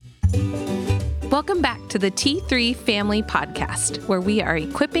Welcome back to the T3 Family Podcast, where we are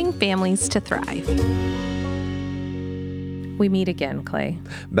equipping families to thrive. We meet again, Clay.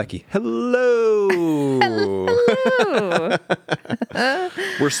 Becky, hello. Hello.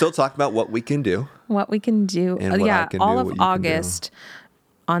 We're still talking about what we can do. What we can do. And what I can all do, of what you can August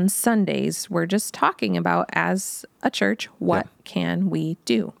on Sundays, we're just talking about, as a church, what can we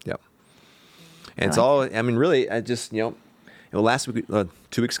do? Yep. And it's all, I mean, really, I just, last week,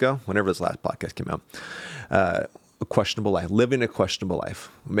 2 weeks ago, whenever this last podcast came out, a questionable life, living a questionable life,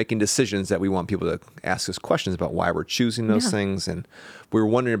 making decisions that we want people to ask us questions about why we're choosing those things. And we were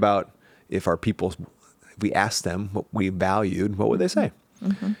wondering about if our people, if we asked them what we valued, what would they say?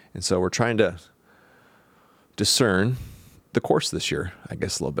 Mm-hmm. And so we're trying to discern the course this year, I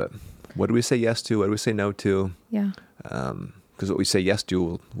guess, a little bit. What do we say yes to? What do we say no to? Yeah. Because what we say yes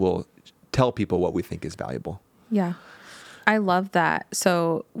to will tell people what we think is valuable. Yeah. I love that.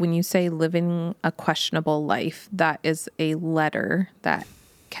 So when you say living a questionable life, that is a letter that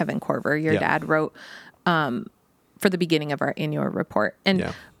Klayton Korver, your dad, wrote for the beginning of our annual report.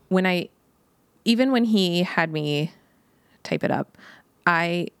 And even when he had me type it up,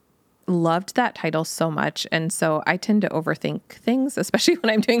 I loved that title so much. And so I tend to overthink things, especially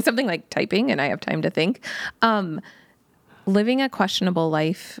when I'm doing something like typing and I have time to think. Living a questionable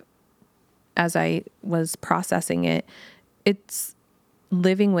life, as I was processing it, it's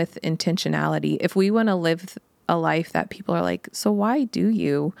living with intentionality. If we want to live a life that people are like, so why do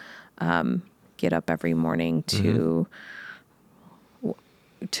you get up every morning to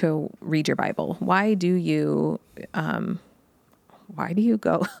read your Bible? Why do you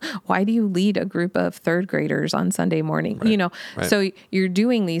go? Why do you lead a group of third graders on Sunday morning? Right. So you're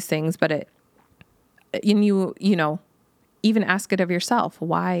doing these things, but even ask it of yourself.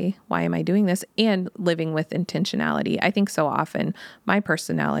 Why am I doing this? And living with intentionality. I think so often my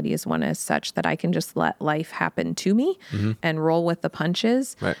personality is one as such that I can just let life happen to me and roll with the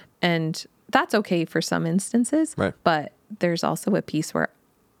punches. Right. And that's okay for some instances. Right. But there's also a piece where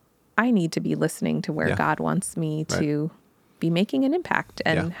I need to be listening to where God wants me to be making an impact.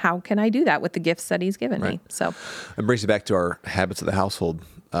 And how can I do that with the gifts that he's given me? So it brings you back to our habits of the household.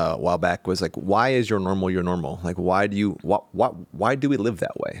 A while back was like, why is your normal your normal? Like, why do we live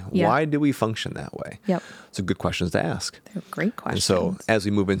that way? Yeah. Why do we function that way? Yep. So good questions to ask. They're great questions. And so as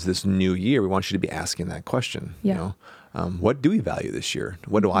we move into this new year, we want you to be asking that question. Yeah. What do we value this year?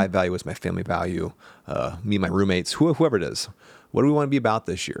 What do I value as my family value? Me, my roommates, whoever it is. What do we want to be about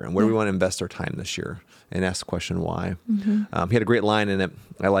this year? And where do we want to invest our time this year? And ask the question why. Mm-hmm. He had a great line in it.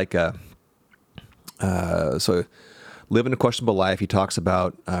 I like, living a questionable life, he talks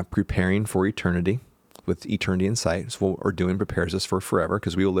about preparing for eternity, with eternity in sight. So what we're doing prepares us for forever,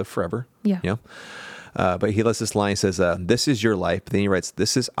 because we will live forever. Yeah. But he lets this line, he says, this is your life. But then he writes,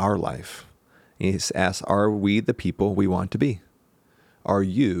 this is our life. And he asks, are we the people we want to be? Are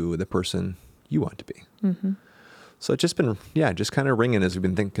you the person you want to be? Mm-hmm. So it's just been, just kind of ringing as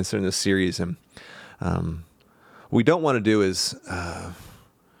we've been considering this series. And what we don't want to do is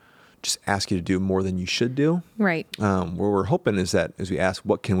just ask you to do more than you should do. Right. Where we're hoping is that as we ask,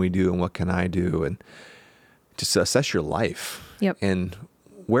 what can we do and what can I do? And just assess your life. Yep. And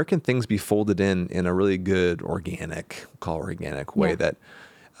where can things be folded in a really good organic way that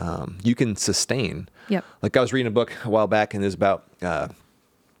you can sustain. Yep. Like I was reading a book a while back, and it was about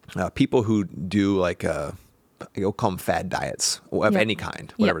people who do like, you'll call them fad diets of any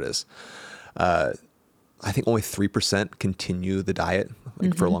kind, whatever it is. I think only 3% continue the diet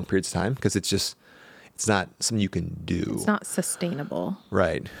for long periods of time, because it's not something you can do. It's not sustainable.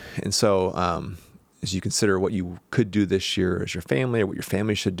 Right. And so as you consider what you could do this year as your family, or what your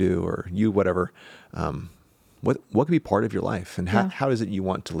family should do, or you, whatever, what could be part of your life, and how is it you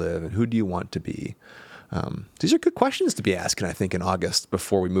want to live, and who do you want to be? These are good questions to be asking, I think, in August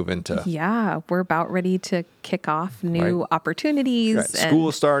before we move into... Yeah, we're about ready to kick off new opportunities. Right. School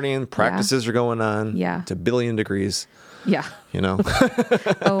is starting, practices are going on. Yeah. It's 1 billion degrees. Yeah.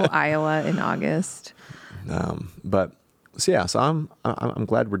 Iowa in August. So I'm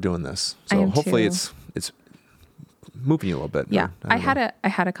glad we're doing this. So hopefully it's moving you a little bit. Yeah. I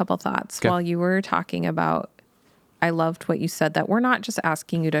had a couple thoughts while you were talking about. I loved what you said, that we're not just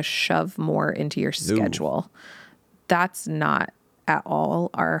asking you to shove more into your schedule. That's not at all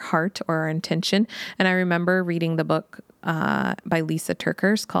our heart or our intention. And I remember reading the book by Lisa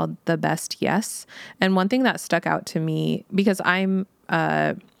TerKeurst called The Best Yes. And one thing that stuck out to me, because I'm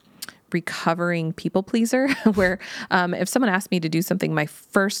a recovering people pleaser, where if someone asks me to do something, my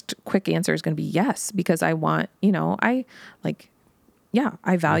first quick answer is going to be yes, because I want,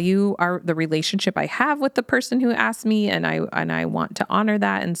 I value the relationship I have with the person who asked me, and I want to honor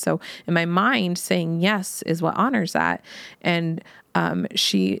that. And so in my mind, saying yes is what honors that. And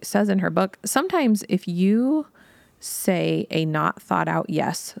she says in her book, sometimes if you say a not thought out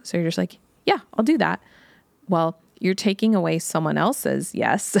yes, so you're just like, yeah, I'll do that. Well, you're taking away someone else's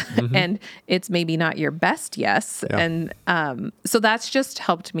yes, and it's maybe not your best yes. Yeah. And so that's just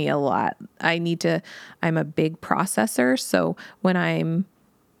helped me a lot. I'm a big processor. So when I'm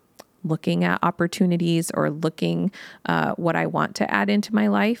looking at opportunities or looking what I want to add into my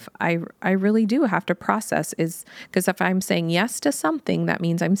life, I really do have to process, because if I'm saying yes to something, that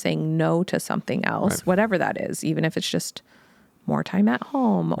means I'm saying no to something else, whatever that is, even if it's just more time at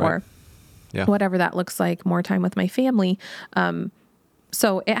home or whatever that looks like, more time with my family.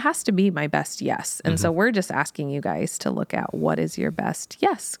 So it has to be my best yes. And so we're just asking you guys to look at what is your best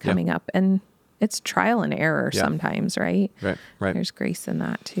yes coming up. And it's trial and error sometimes, right? Right. There's grace in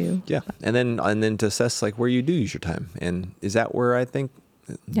that too. Yeah. And then to assess like where you do use your time. And is that where I think,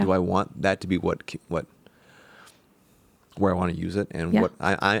 do I want that to be where I want to use it, and what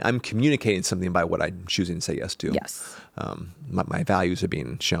I'm communicating something by what I'm choosing to say yes to. Yes. My values are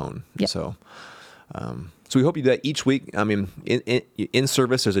being shown. Yep. So we hope you do that each week. I mean, in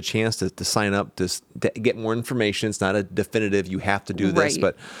service, there's a chance to sign up to get more information. It's not a definitive, you have to do this,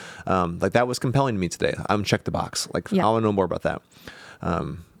 but like that was compelling to me today. I'm check the box. Like I want to know more about that.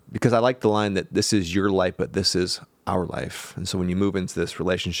 Because I like the line that this is your life, but this is our life. And so when you move into this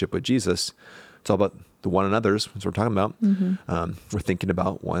relationship with Jesus, it's all about the one another's, as we're talking about. We're thinking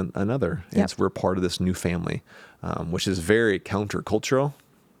about one another. And we're part of this new family, which is very countercultural.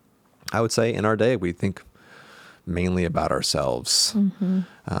 I would say in our day, we think mainly about ourselves.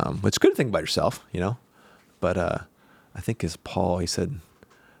 It's good to think about yourself, but I think as Paul, he said,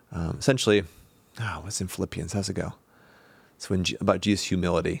 essentially, what's in Philippians? How's it go? It's about Jesus'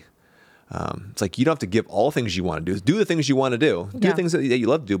 humility. It's like you don't have to give all things you want to do. Do the things you want to do. Do the things that you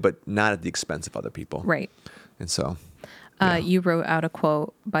love to do, but not at the expense of other people. Right. And so, you wrote out a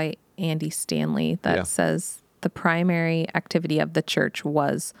quote by Andy Stanley that says the primary activity of the church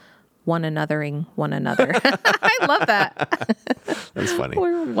was one anothering one another. I love that. That's funny.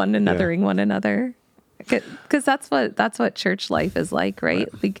 We're one anothering one another. Because that's what church life is like, right?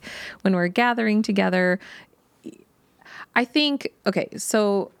 Like when we're gathering together. I think,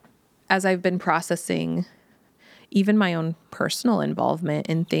 so as I've been processing even my own personal involvement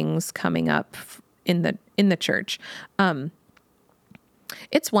in things coming up in the church,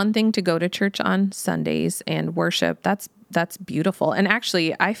 it's one thing to go to church on Sundays and worship. That's beautiful. And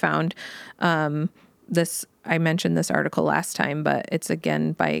actually I found this, I mentioned this article last time, but it's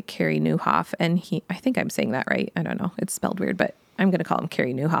again by Carey Nieuwhof, and I think I'm saying that right. I don't know. It's spelled weird, but I'm going to call him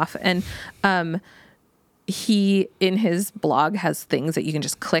Carey Nieuwhof. And he, in his blog, has things that you can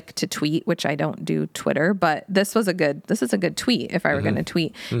just click to tweet, which I don't do Twitter, but this is a good tweet if I were going to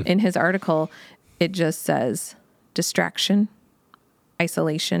tweet. In his article, it just says distraction,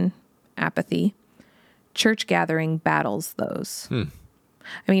 isolation, apathy. Church gathering battles those.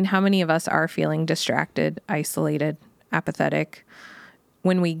 I mean, how many of us are feeling distracted, isolated, apathetic?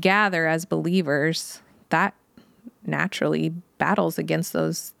 When we gather as believers, that naturally battles against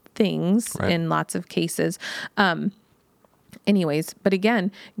those things in lots of cases. Anyways, but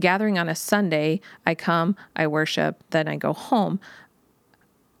again, gathering on a Sunday, I come, I worship, then I go home.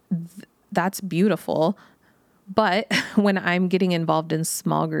 That's beautiful. But when I'm getting involved in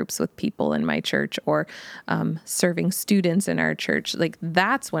small groups with people in my church or serving students in our church, like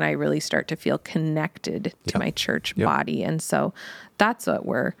that's when I really start to feel connected to my church body. And so that's what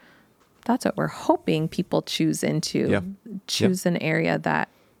we're hoping people choose into, choose an area that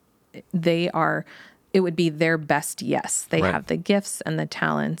it would be their best yes. They have the gifts and the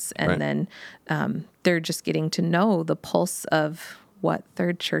talents, and then they're just getting to know the pulse of what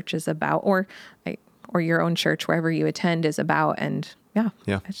Third Church is about, or your own church, wherever you attend, is about. And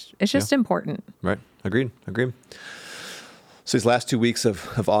it's just important. Right. Agreed. So these last 2 weeks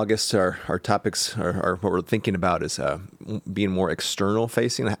of August, our topics are what we're thinking about is being more external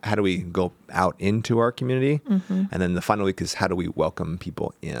facing. How do we go out into our community? And then the final week is how do we welcome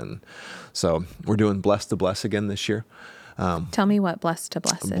people in? So we're doing Blessed to Bless again this year. Tell me what Blessed to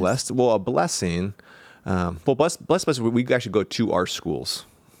Bless is. A blessing. Blessed, we actually go to our schools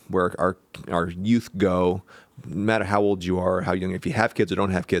where our youth go. No matter how old you are, how young, if you have kids or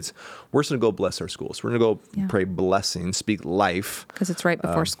don't have kids, we're just going to go bless our schools. We're going to go pray blessing, speak life. Because it's right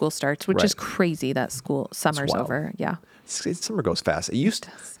before school starts, which is crazy that summer's over. Yeah. Summer goes fast.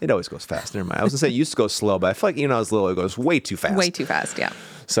 It always goes fast. Never mind. I was going to say it used to go slow, but I feel like even when I was little, it goes way too fast. Way too fast, yeah.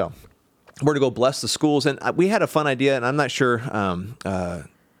 So we're to go bless the schools. And we had a fun idea, and I'm not sure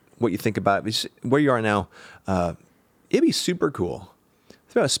what you think about it. Where you are now, it'd be super cool.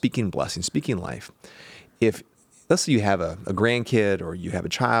 It's about speaking blessing, speaking life. If, let's say you have a grandkid, or you have a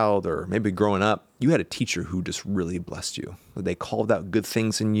child, or maybe growing up, you had a teacher who just really blessed you. They called out good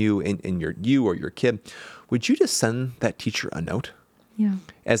things in you, you or your kid. Would you just send that teacher a note? Yeah.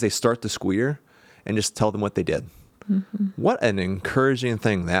 As they start the school year, and just tell them what they did? Mm-hmm. What an encouraging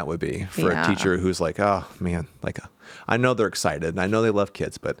thing that would be for a teacher who's like, oh man, like, I know they're excited and I know they love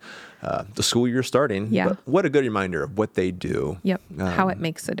kids, but the school year's starting. Yeah. But what a good reminder of what they do. Yep. How it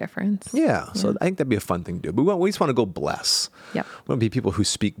makes a difference. Yeah. So I think that'd be a fun thing to do. But we just want to go bless. Yep. We want to be people who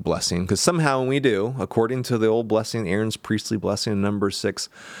speak blessing, because somehow when we do, according to the old blessing, Aaron's priestly blessing in Numbers 6,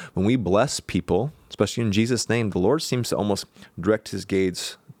 when we bless people, especially in Jesus' name, the Lord seems to almost direct his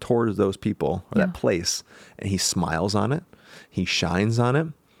gaze towards those people, or that place, and he smiles on it, he shines on it,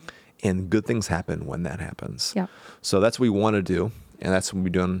 and good things happen when that happens. Yep. So that's what we want to do, and that's what we'll be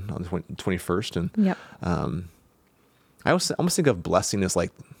doing on the 21st. And yep. I almost think of blessing as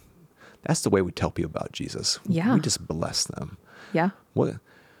like, that's the way we tell people about Jesus. Yeah. We just bless them. Yeah.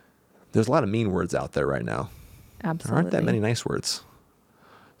 There's a lot of mean words out there right now. Absolutely. There aren't that many nice words.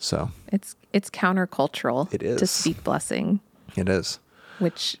 So it's countercultural. It is. To speak blessing. It is.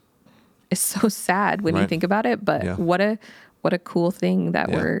 Which is so sad when you think about it, but what a cool thing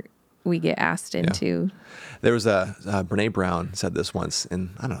that we get asked into. There was Brene Brown said this once,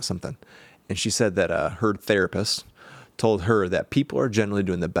 and I don't know, something, and she said that her therapist told her that people are generally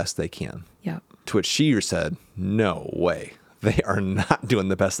doing the best they can. Yep. To which she said, no way, they are not doing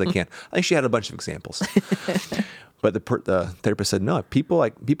the best they can. I think she had a bunch of examples. But the therapist said, no,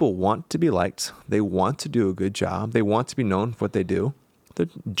 people want to be liked. They want to do a good job. They want to be known for what they do. They're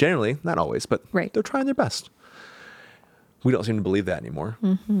generally, not always, but they're trying their best. We don't seem to believe that anymore.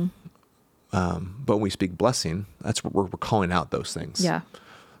 Mm-hmm. But when we speak blessing, that's what we're calling out those things. Yeah.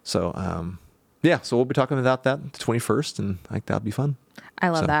 So, so we'll be talking about that the 21st, and I think that'll be fun. I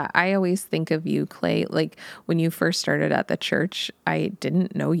love that. I always think of you, Clay, like when you first started at the church, I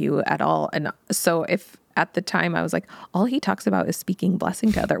didn't know you at all. And so if at the time I was like, all he talks about is speaking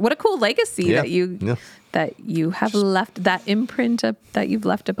blessing to other. What a cool legacy that you have left, that imprint that you've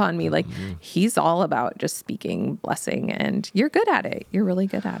left upon me. Like he's all about just speaking blessing, and you're good at it. You're really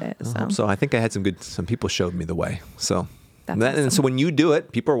good at it. So I think I had some people showed me the way. So that's awesome. And so when you do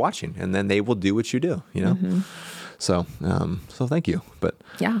it, people are watching, and then they will do what you do, you know? Mm-hmm. So thank you. But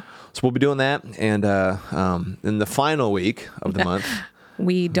so we'll be doing that. And in the final week of the month,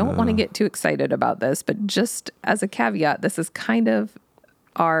 we don't want to get too excited about this, but just as a caveat, this is kind of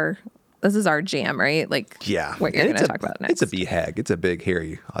our jam, right? Like, what you're going to talk about next. It's a BHAG. It's a big,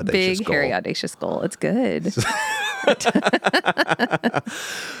 hairy, audacious goal. Hairy, audacious goal. It's good.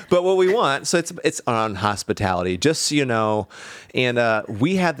 But what we want, so it's on hospitality, just so you know. And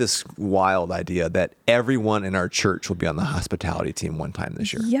we had this wild idea that everyone in our church will be on the hospitality team one time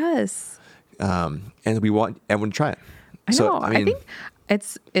this year. Yes. And we want everyone to try it. I know. I think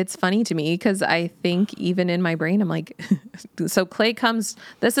it's funny to me because I think even in my brain, I'm like, so Clay comes,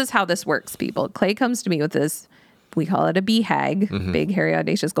 this is how this works, people. Clay comes to me with this, we call it a BHAG, big, hairy,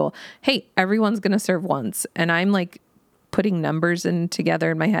 audacious goal. Hey, everyone's going to serve once. And I'm like putting numbers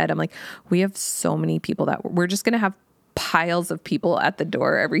together in my head. I'm like, we have so many people that we're just going to have piles of people at the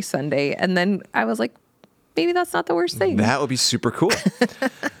door every Sunday. And then I was like, maybe that's not the worst thing. That would be super cool.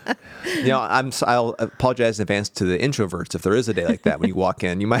 I'll apologize in advance to the introverts if there is a day like that when you walk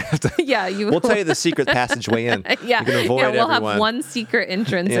in. You might have to. We'll tell you the secret passageway in. You can avoid we'll everyone. have one secret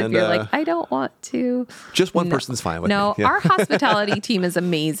entrance if you're like, I don't want to. Just one person's fine with me. No, our hospitality team is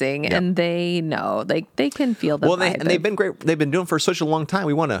amazing, and they know, like, they can feel the vibe. They've been great. They've been doing it for such a long time.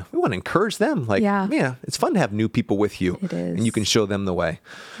 We want to encourage them. Like, it's fun to have new people with you. It is, and you can show them the way.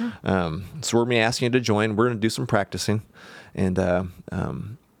 Yeah. So we're going to be asking you to join. We're going to do some practicing, and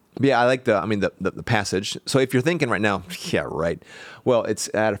I like the passage. So if you're thinking right now, well,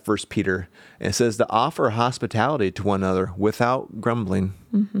 it's out of 1 Peter, and it says to offer hospitality to one another without grumbling.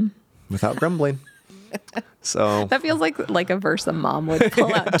 Mm-hmm. Without grumbling. So that feels like a verse a mom would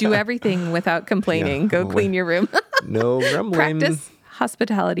pull out. Do everything without complaining. Go clean your room. No grumbling. Practice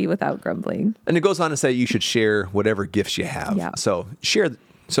hospitality without grumbling. And it goes on to say you should share whatever gifts you have. Yeah. So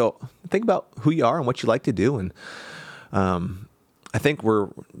So think about who you are and what you like to do, and I think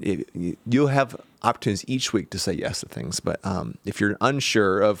you'll have opportunities each week to say yes to things. But if you're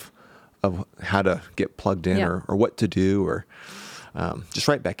unsure of how to get plugged in or what to do, or just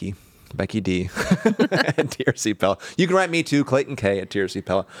write Becky D at TRC Pella. You can write me too, Klayton K at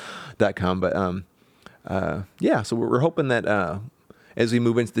trcpella.com. But so we're hoping that as we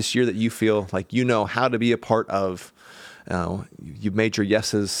move into this year that you feel like you know how to be a part of? You've made your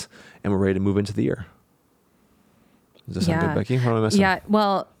yeses, and we're ready to move into the year. Does that sound good, Becky? What am I missing? Yeah.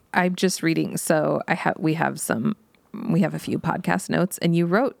 Well, I'm just reading. So we have a few podcast notes, and you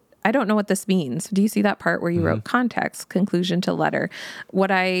wrote, I don't know what this means. Do you see that part where you wrote context, conclusion to letter?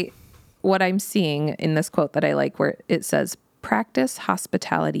 What I'm seeing in this quote that I like, where it says, practice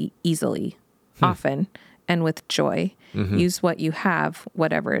hospitality easily, often, and with joy. Use what you have,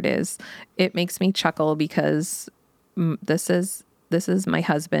 whatever it is. It makes me chuckle because this is my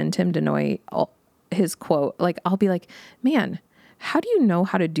husband, Tim DeNoy, his quote. Like, I'll be like, man, how do you know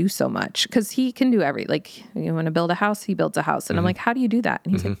how to do so much? Because he can do like, you want to build a house, he builds a house. And I'm like, how do you do that?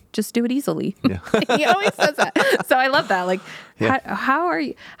 And he's like, just do it easily. Yeah. He always says that. So I love that. Like,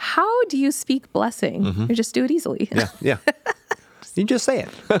 how do you speak blessing? You just do it easily. Yeah. You just say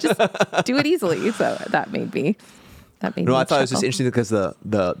it. Just do it easily. So that made me I thought it was just interesting because the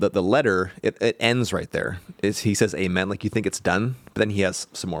letter, it ends right there. He says amen, like you think it's done, but then he has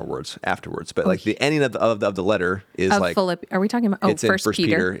some more words afterwards. But like the ending of the letter is like, are we talking about, it's First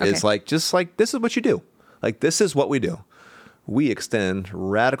Peter is like, just like, this is what you do. Like, this is what we do. We extend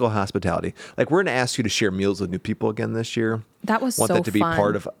radical hospitality. Like, we're going to ask you to share meals with new people again this year. That was so fun. Want that to be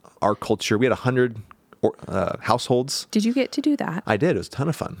part of our culture. We had 100 households. Did you get to do that? I did. It was a ton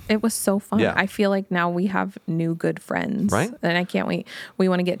of fun. It was so fun. Yeah. I feel like now we have new good friends. Right. And I can't wait. We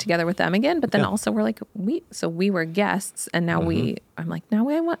want to get together with them again. But then also we're like, we were guests, and now I'm like, now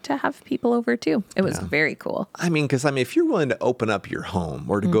I want to have people over too. It was very cool. I mean, because if you're willing to open up your home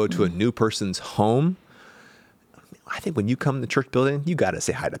or to go to a new person's home, I think when you come to the church building, you got to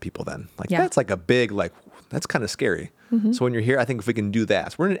say hi to people then. Like, that's like a big, like, that's kind of scary. So when you're here, I think if we can do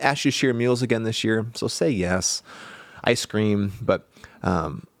that, so we're going to ask you to share meals again this year. So say yes, ice cream. But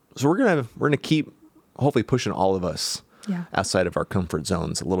so we're going to keep hopefully pushing all of us outside of our comfort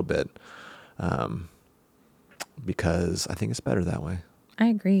zones a little bit, because I think it's better that way. I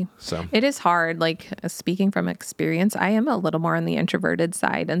agree. So it is hard. Like, speaking from experience, I am a little more on the introverted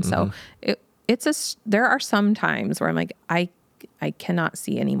side, and so there are some times where I'm like, I cannot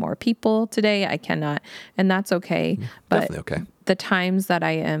see any more people today. I cannot, and that's okay. But definitely okay. The times that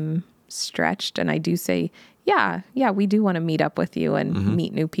I am stretched and I do say, yeah, we do want to meet up with you and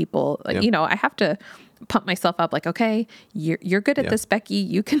meet new people. Like, I have to pump myself up. Like, okay, you're good at this, Becky.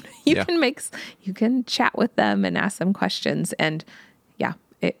 You can chat with them and ask them questions. And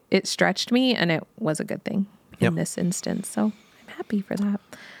it stretched me, and it was a good thing in this instance. So I'm happy for that.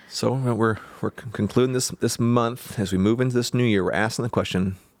 So we're concluding this month. As we move into this new year, we're asking the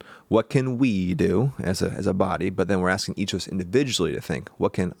question, what can we do as a body? But then we're asking each of us individually to think,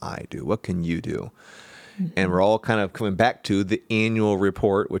 what can I do? What can you do? And we're all kind of coming back to the annual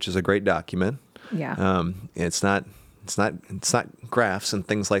report, which is a great document. Yeah. It's not graphs and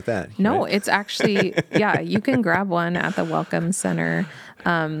things like that. No, right? It's actually, you can grab one at the Welcome Center.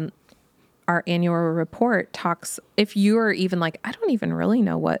 Our annual report talks, if you are even like, I don't even really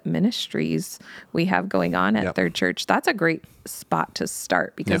know what ministries we have going on at Third Church, that's a great spot to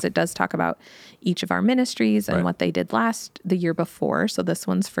start, because it does talk about each of our ministries and what they did the year before. So this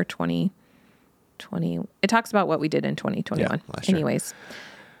one's for 2020. It talks about what we did in 2021. Anyways,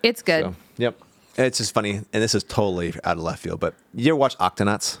 it's good. So, it's just funny, and this is totally out of left field, but you ever watch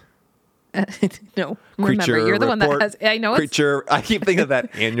Octonauts? No, remember, you're the one that has, I know it's Creature. I keep thinking of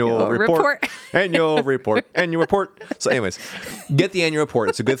that annual report. Annual report. So anyways, get the annual report.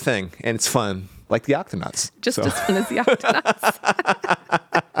 It's a good thing, and it's fun, like the Octonauts. Just as fun as the Octonauts.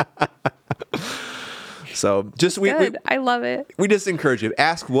 So I love it. We just encourage you.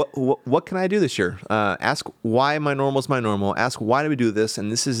 Ask what can I do this year? Ask why my normal is my normal. Ask why do we do this,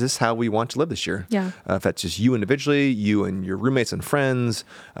 and this is how we want to live this year. Yeah. If that's just you individually, you and your roommates and friends,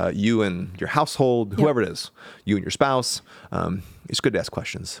 you and your household, whoever it is, you and your spouse. It's good to ask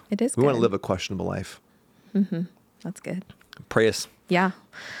questions. It is. We want to live a questionable life. That's good. Pray us. Yeah,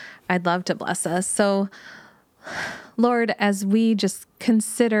 I'd love to bless us. So, Lord, as we just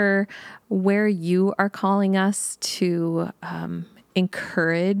consider where you are calling us to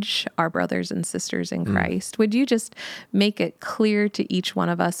encourage our brothers and sisters in Christ, would you just make it clear to each one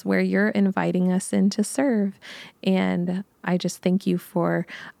of us where you're inviting us in to serve? And I just thank you for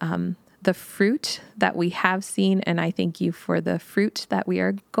the fruit that we have seen, and I thank you for the fruit that we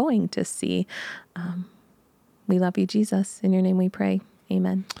are going to see. We love you, Jesus. In your name we pray.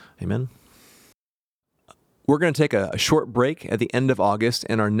 Amen. Amen. We're going to take a short break at the end of August,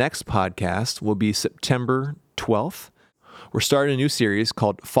 and our next podcast will be September 12th. We're starting a new series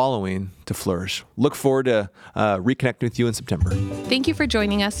called Following to Flourish. Look forward to reconnecting with you in September. Thank you for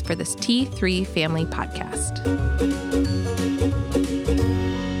joining us for this T3 Family Podcast.